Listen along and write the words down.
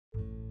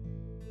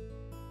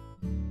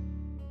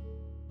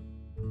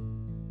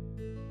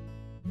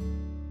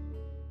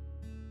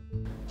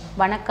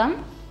வணக்கம்,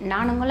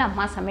 நான் உங்கள்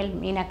அம்மா சமையல்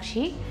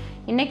மீனாட்சி.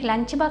 இன்றைக்கி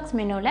லஞ்ச் பாக்ஸ்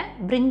மெனுவில்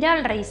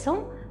பிரிஞ்சால் ரைஸும்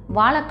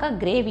வாழைக்காய்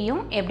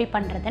கிரேவியும் எப்படி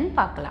பண்ணுறதுன்னு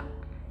பார்க்கலாம்.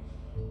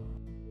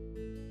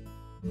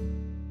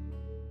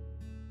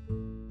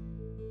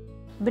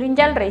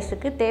 பிரிஞ்சால்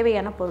ரைஸுக்கு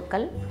தேவையான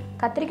பொருட்கள்: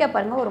 கத்திரிக்காய்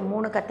பாருங்கள், ஒரு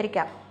 3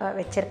 கத்திரிக்காய்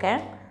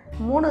வச்சுருக்கேன்,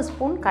 3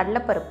 ஸ்பூன்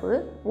கடலைப்பருப்பு,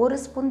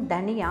 1 ஸ்பூன்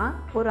தனியா,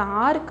 ஒரு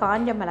 6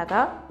 காஞ்ச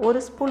மிளகாய்,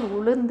 1 ஸ்பூன்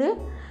உளுந்து,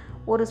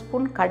 1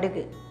 ஸ்பூன்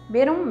கடுகு,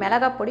 வெறும்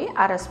மிளகாய் பொடி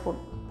 1/2 ஸ்பூன்,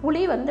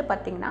 புளி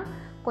பார்த்திங்கன்னா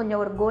கொஞ்சம்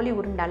ஒரு கோலி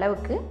உருண்டை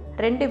அளவுக்கு,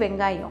 2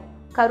 வெங்காயம்,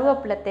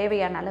 கருவேப்பிலை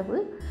தேவையான அளவு,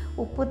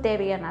 உப்பு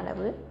தேவையான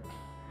அளவு,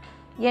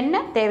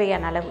 எண்ணெய்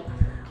தேவையான அளவு,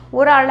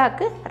 ஒரு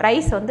ஆளாக்கு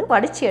ரைஸ்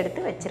வடித்து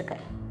எடுத்து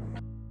வச்சுருக்கேன்.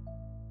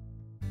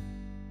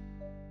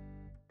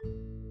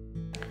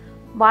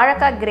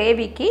 வாழைக்காய்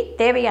கிரேவிக்கு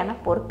தேவையான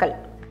பொருட்கள்: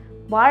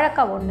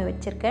 வாழைக்காய் 1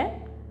 வச்சுருக்கேன்,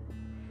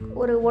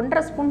 ஒரு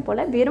 1.5 ஸ்பூன்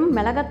போல் வெறும்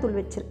மிளகாத்தூள்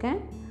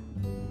வச்சுருக்கேன்,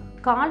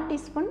 1/4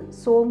 டீஸ்பூன்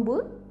சோம்பு,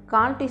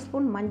 1/4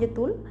 டீஸ்பூன்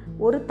மஞ்சத்தூள்,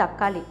 ஒரு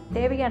தக்காளி,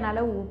 தேவையான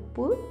அளவு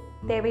உப்பு,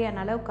 தேவையான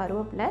அளவு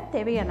கருவேப்பிலை,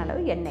 தேவையான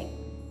அளவு எண்ணெய்.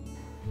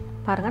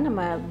 பாருங்கள்,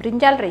 நம்ம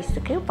பிரிஞ்சால்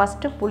ரைஸுக்கு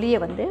ஃபஸ்ட்டு புளியை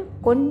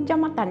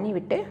கொஞ்சமாக தண்ணி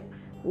விட்டு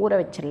ஊற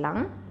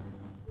வச்சிடலாம்.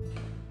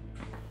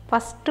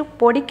 ஃபஸ்ட்டு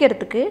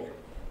பொடிக்கிறதுக்கு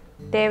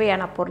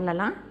தேவையான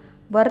பொருளெல்லாம்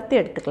வறுத்து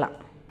எடுத்துக்கலாம்.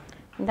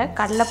 இந்த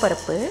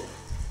கடலைப்பருப்பு,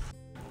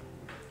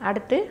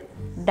 அடுத்து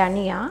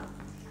தனியா,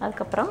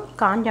 அதுக்கப்புறம்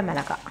காஞ்ச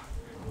மிளகாய்,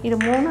 இது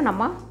 3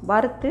 நம்ம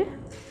வறுத்து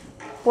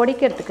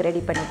பொடிக்கிறதுக்கு ரெடி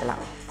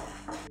பண்ணிக்கலாம்.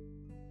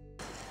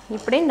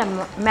 இப்படி இந்த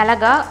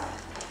மிளகாய்,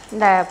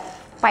 இந்த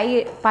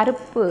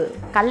பருப்பு,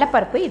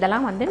 கடலைப்பருப்பு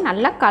இதெல்லாம்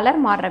நல்லா கலர்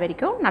மாறுற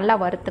வரைக்கும் நல்லா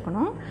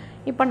வறுத்துக்கணும்.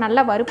 இப்போ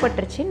நல்லா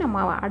வறுப்பட்டுருச்சு,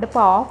 நம்ம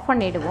அடுப்பை ஆஃப்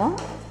பண்ணிவிடுவோம்.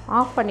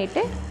 ஆஃப்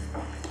பண்ணிவிட்டு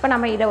இப்போ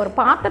நம்ம இதை ஒரு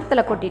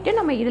பாத்திரத்தில் கொட்டிட்டு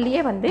நம்ம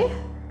இதுலேயே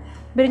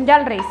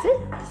பிரிஞ்சால் ரைஸு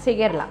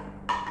செய்யலாம்.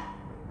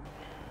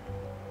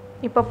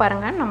 இப்போ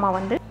பாருங்கள்,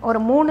 நம்ம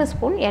ஒரு 3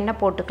 ஸ்பூன்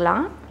எண்ணெய்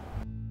போட்டுக்கலாம்.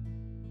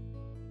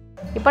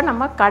 இப்போ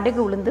நம்ம கடுகு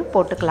உளுந்து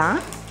போட்டுக்கலாம்.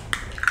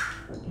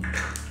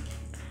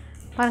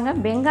 பாருங்கள்,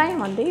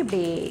 வெங்காயம்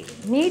இப்படி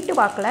நீட்டு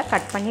வாக்கில்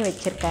கட் பண்ணி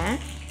வச்சுருக்கேன்.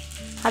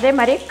 அதே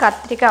மாதிரி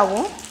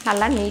கத்திரிக்காயும்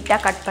நல்லா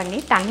நீட்டாக கட் பண்ணி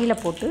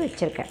தண்ணியில் போட்டு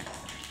வச்சுருக்கேன்.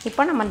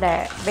 இப்போ நம்ம இந்த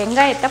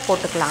வெங்காயத்தை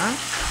போட்டுக்கலாம்.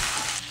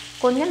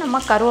 கொஞ்சம்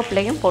நம்ம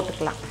கருவேப்பிலையும்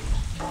போட்டுக்கலாம்.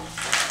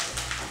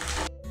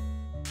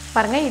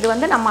 பாருங்கள்,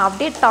 இது நம்ம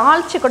அப்படியே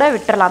தாளித்து கூட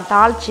விட்டுறலாம்.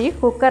 தாளித்து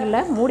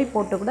குக்கரில் மூடி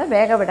போட்டு கூட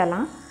வேக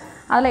விடலாம்.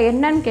 அதில்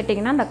என்னன்னு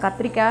கேட்டிங்கன்னா, இந்த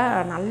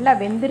கத்திரிக்காய் நல்லா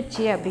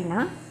வெந்துருச்சு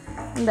அப்படின்னா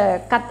இந்த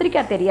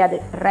கத்திரிக்காய் தெரியாது,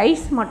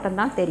 ரைஸ்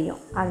மட்டும்தான்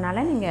தெரியும்.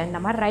 அதனால் நீங்கள் இந்த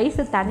மாதிரி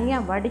ரைஸு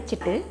தனியாக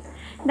வடிச்சிட்டு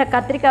இந்த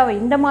கத்திரிக்காவை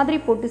இந்த மாதிரி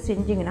போட்டு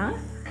செஞ்சிங்கன்னா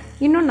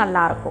இன்னும்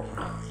நல்லாயிருக்கும்.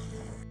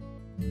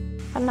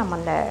 நம்ம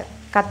அந்த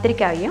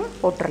கத்திரிக்காயையும்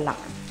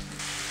போட்டுடலாம்.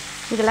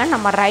 இதில்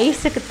நம்ம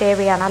ரைஸுக்கு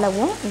தேவையான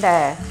அளவும் இந்த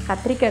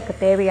கத்திரிக்காய்க்கு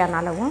தேவையான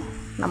அளவும்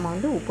நம்ம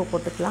உப்பு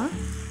போட்டுக்கலாம்.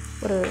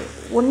 ஒரு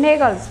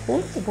 1.25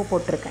 ஸ்பூன் உப்பு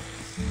போட்டிருக்கேன்.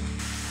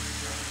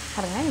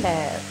 பாருங்கள், இந்த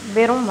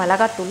வெறும்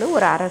மிளகாத்தூள்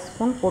ஒரு 1/2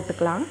 ஸ்பூன்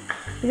போட்டுக்கலாம்.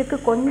 இதுக்கு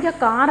கொஞ்சம்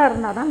காரம்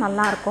இருந்தால் தான்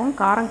நல்லாயிருக்கும்.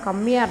 காரம்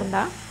கம்மியாக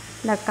இருந்தால்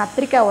இந்த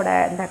கத்திரிக்காயோட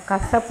இந்த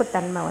கசப்பு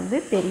தன்மை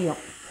தெரியும்.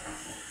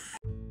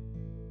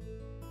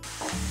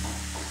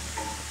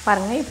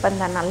 பாருங்கள், இப்போ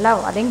இந்த நல்லா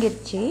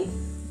வதங்கிடுச்சு.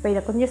 இப்போ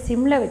இதை கொஞ்சம்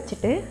சிம்மில்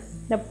வச்சுட்டு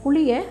இந்த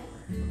புளியை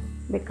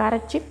இப்படி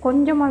கரைச்சி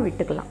கொஞ்சமாக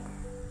விட்டுக்கலாம்.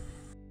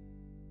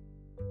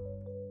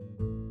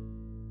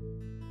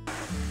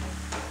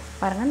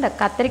 பாருங்கள், இந்த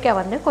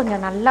கத்திரிக்காய்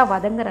கொஞ்சம் நல்லா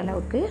வதங்குற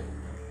அளவுக்கு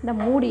இந்த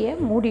மூடியை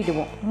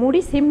மூடிடுவோம். மூடி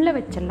சிம்மில்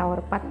வச்சிடலாம்.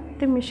 ஒரு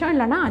 10 நிமிஷம்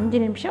இல்லைனா 5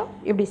 நிமிஷம்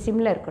இப்படி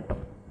சிம்மில்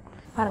இருக்கட்டும்.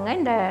 பாருங்கள்,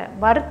 இந்த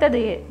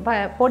வறுத்தது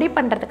பொடி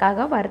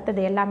பண்ணுறதுக்காக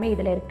வறுத்தது எல்லாமே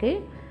இதில்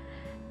இருக்குது.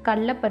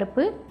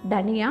 கடலைப்பருப்பு,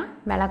 தனியா,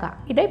 மிளகாய்,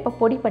 இதை இப்போ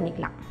பொடி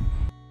பண்ணிக்கலாம்.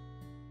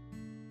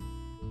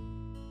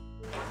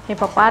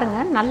 இப்போ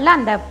பாருங்கள், நல்லா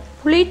அந்த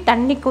புளி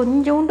தண்ணி,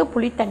 கொஞ்சோண்டு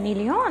புளி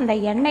தண்ணிலையும் அந்த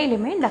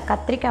எண்ணெயிலையுமே இந்த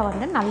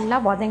கத்திரிக்காய் நல்லா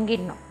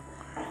வதங்கிடணும்.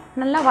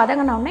 நல்லா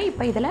வதங்கினோடனே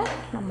இப்போ இதில்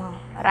நம்ம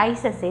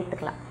ரைஸை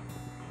சேர்த்துக்கலாம்.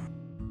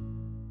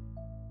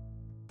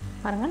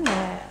 பாருங்கள், இந்த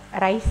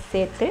ரைஸ்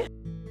சேர்த்து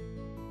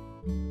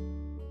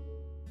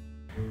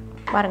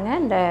பாருங்கள்,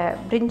 இந்த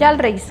பிரிஞ்சால்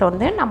ரைஸ்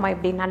நம்ம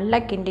இப்படி நல்லா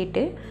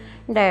கிண்டிட்டு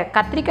இந்த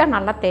கத்திரிக்காய்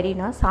நல்லா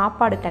தெரியணும்,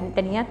 சாப்பாடு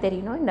தனித்தனியாக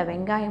தெரியணும், இந்த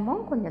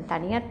வெங்காயமும் கொஞ்சம்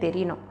தனியாக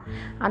தெரியணும்.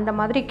 அந்த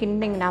மாதிரி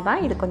கிண்டிங்கன்னா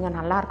தான் இது கொஞ்சம்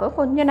நல்லாயிருக்கும்.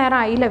 கொஞ்சம்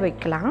நேரம் ஐயில்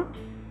வைக்கலாம்.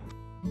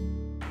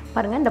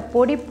 பாருங்கள், இந்த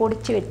பொடி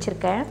பொடிச்சு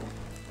வச்சுருக்கேன்.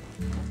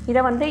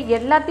 இதை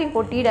எல்லாத்தையும்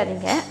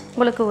கொட்டிடாதீங்க.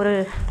 உங்களுக்கு ஒரு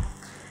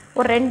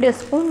 2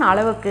 ஸ்பூன்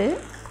அளவுக்கு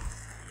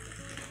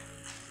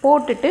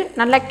போட்டுட்டு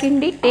நல்லா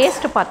கிண்டி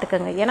டேஸ்ட்டு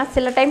பார்த்துக்கோங்க. ஏன்னா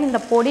சில டைம் இந்த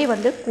பொடி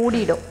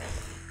கூடிடும்.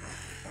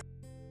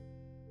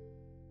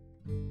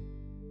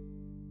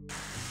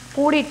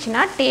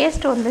 கூடிடுச்சுன்னா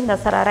டேஸ்ட் இந்த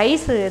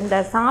ரைஸு, இந்த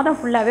சாதம்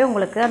ஃபுல்லாகவே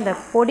உங்களுக்கு அந்த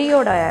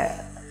பொடியோட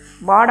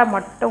வாடை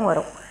மட்டும்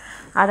வரும்.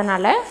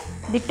 அதனால்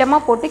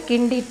திட்டமாக போட்டு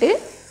கிண்டிட்டு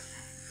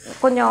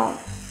கொஞ்சம்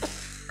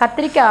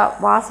கத்திரிக்காய்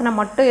வாசனை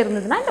மட்டும்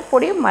இருந்ததுன்னா இந்த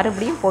பொடியை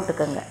மறுபடியும்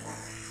போட்டுக்கோங்க.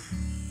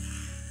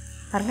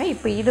 பாருங்கள்,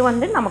 இப்போ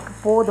இது நமக்கு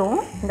போதும்.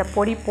 இந்த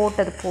பொடி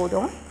போட்டது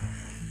போதும்.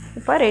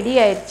 இப்போ ரெடி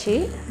ஆயிடுச்சு.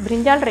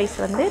 பிரிஞ்சால் ரைஸ்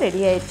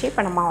ரெடி ஆயிடுச்சு.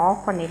 இப்போ நம்ம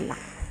ஆஃப்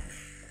பண்ணிடலாம்.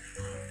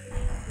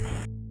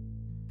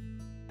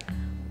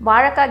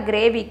 வாழைக்காய்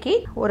கிரேவிக்கு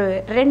ஒரு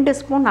 2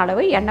 ஸ்பூன்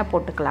அளவு எண்ணெய்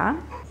போட்டுக்கலாம்.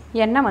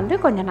 எண்ணெய் வந்து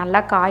கொஞ்சம் நல்லா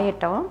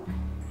காயட்டும்.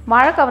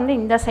 வாழைக்காய் வந்து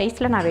இந்த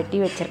சைஸில் நான் வெட்டி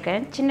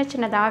வச்சுருக்கேன். சின்ன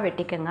சின்னதாக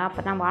வெட்டிக்கோங்க.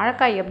 அப்போ தான்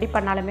வாழைக்காய் எப்படி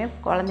பண்ணாலுமே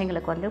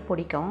குழந்தைங்களுக்கு வந்து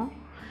பிடிக்கும்.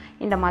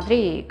 இந்த மாதிரி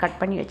கட்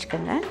பண்ணி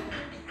வச்சுக்கோங்க.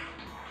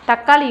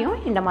 தக்காளியும்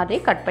இந்த மாதிரி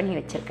கட் பண்ணி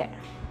வச்சுருக்கேன்.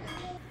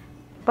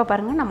 இப்போ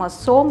பாருங்கள், நம்ம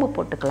சோம்பு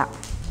போட்டுக்கலாம்.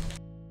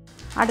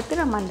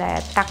 அடுத்து நம்ம அந்த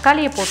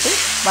தக்காளியை போட்டு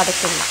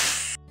வதக்கிடலாம்.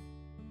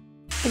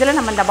 இதில்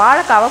நம்ம இந்த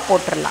வாழைக்காவை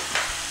போட்டுடலாம்.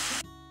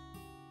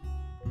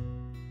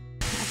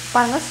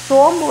 பாருங்கள்,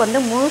 சோம்பு வந்து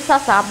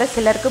முழுசாக சாப்பிட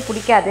சிலருக்கு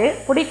பிடிக்காது.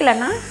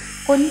 பிடிக்கலன்னா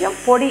கொஞ்சம்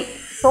பொடி,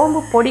 சோம்பு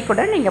பொடி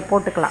கூட நீங்கள்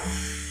போட்டுக்கலாம்.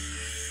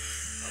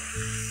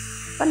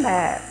 இப்போ இந்த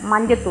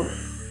மஞ்சத்தூள்,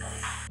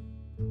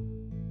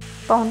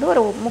 இப்போ வந்து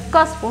ஒரு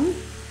 3/4 ஸ்பூன்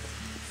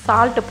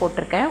சால்ட்டு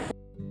போட்டிருக்கேன்.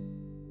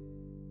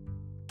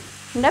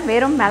 இந்த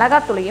வெறும்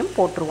மிளகாத்தூளையும்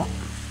போட்டுருவோம்.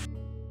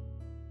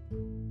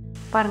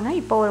 பாருங்கள்,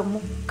 இப்போ ஒரு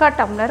 3/4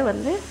 டம்ளர்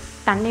வந்து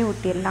தண்ணி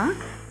ஊற்றிடலாம்.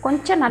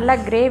 கொஞ்சம் நல்லா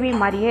கிரேவி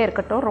மாதிரியே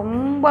இருக்கட்டும்,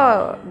 ரொம்ப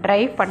ட்ரை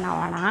பண்ண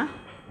வேணாம்.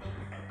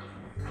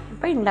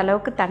 இப்போ இந்த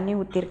அளவுக்கு தண்ணி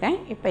ஊற்றிருக்கேன்.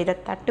 இப்போ இதை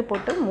தட்டு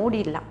போட்டு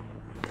மூடிடலாம்.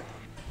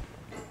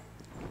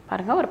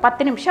 பாருங்கள், ஒரு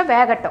 10 நிமிஷம்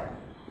வேகட்டும்.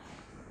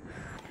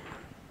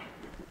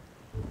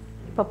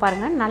 இப்போ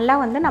பாருங்கள், நல்லா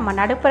வந்து நம்ம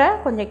நடுப்புற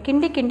கொஞ்சம்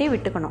கிண்டி கிண்டி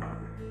விட்டுக்கணும்.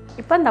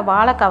 இப்போ இந்த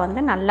வாழைக்காய்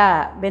வந்து நல்லா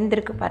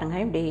வெந்திருக்கு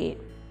பாருங்கள். இப்படி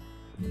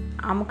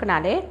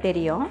அமுக்குனாலே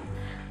தெரியும்.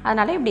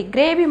 அதனால் இப்படி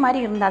கிரேவி மாதிரி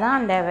இருந்தால் தான்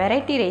அந்த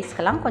வெரைட்டி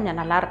ரைஸ்க்கெல்லாம் கொஞ்சம்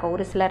நல்லாயிருக்கும்.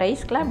 ஒரு சில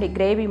ரைஸ்க்கெலாம் இப்படி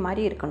கிரேவி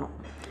மாதிரி இருக்கணும்.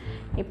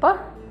 இப்போ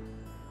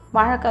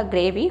வாழைக்காய்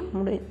கிரேவி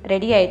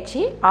ரெடி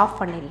ஆயிடுச்சு. ஆஃப்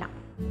பண்ணிடலாம்.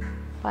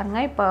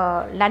 பாருங்கள், இப்போ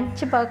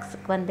லஞ்ச்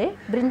பாக்ஸுக்கு வந்து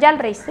பிரிஞ்சால்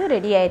ரைஸு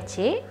ரெடி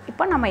ஆயிடுச்சு.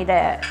 இப்போ நம்ம இதை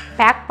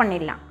பேக்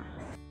பண்ணிடலாம்.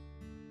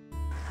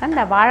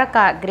 அந்த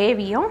வாழைக்காய்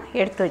கிரேவியும்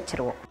எடுத்து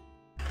வச்சுருவோம்.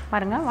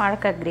 பாருங்கள்,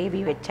 வாழைக்காய்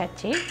கிரேவி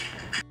வச்சாச்சு.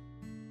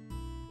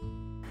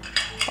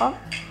 இப்போ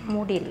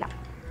மூடிடலாம்.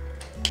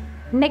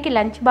 இன்றைக்கி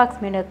லஞ்ச்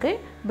பாக்ஸ் மெனுக்கு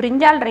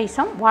பிரிஞ்சால்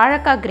ரைஸும்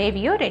வாழைக்காய்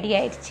கிரேவியும் ரெடி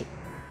ஆயிடுச்சு.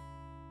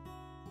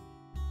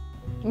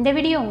 இந்த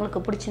வீடியோ உங்களுக்கு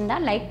பிடிச்சிருந்தா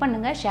லைக்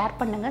பண்ணுங்கள், ஷேர்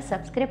பண்ணுங்கள்,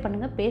 சப்ஸ்கிரைப்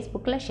பண்ணுங்கள்,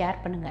 ஃபேஸ்புக்கில்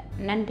ஷேர் பண்ணுங்கள்.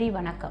 நன்றி,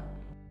 வணக்கம்.